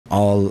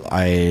all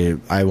I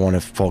want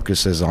to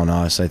focus is on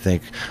us. I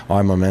think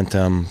our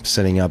momentum,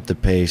 setting up the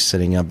pace,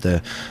 setting up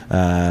the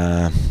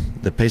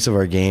pace of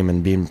our game,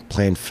 and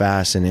playing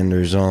fast and in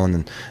their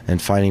zone,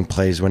 and fighting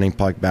plays, winning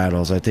puck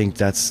battles. I think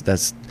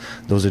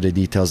those are the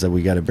details that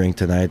we got to bring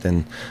tonight.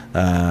 And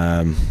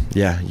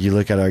yeah, you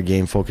look at our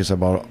game, focus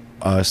about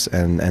us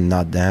and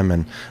not them,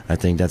 and I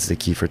think that's the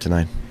key for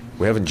tonight.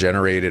 We haven't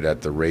generated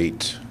at the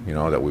rate,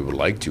 that we would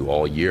like to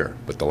all year,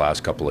 but the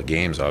last couple of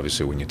games,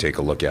 obviously, when you take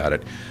a look at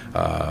it,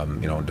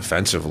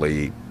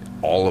 defensively,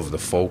 all of the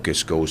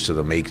focus goes to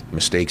the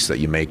mistakes that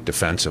you make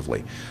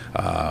defensively.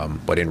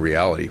 But in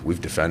reality,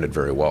 we've defended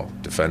very well,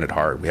 defended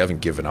hard. We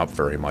haven't given up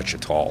very much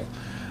at all.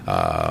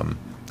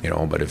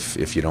 But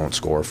if you don't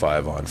score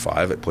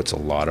 5-on-5, it puts a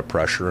lot of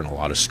pressure and a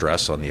lot of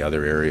stress on the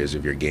other areas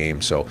of your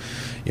game. So,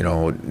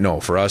 no,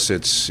 for us,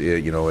 it's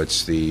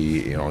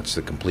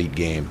the complete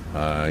game,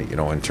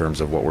 in terms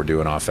of what we're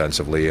doing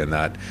offensively, and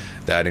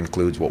that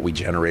includes what we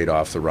generate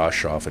off the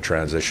rush, off a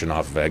transition,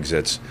 off of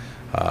exits.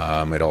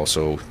 It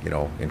also,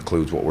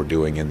 includes what we're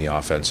doing in the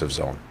offensive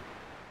zone.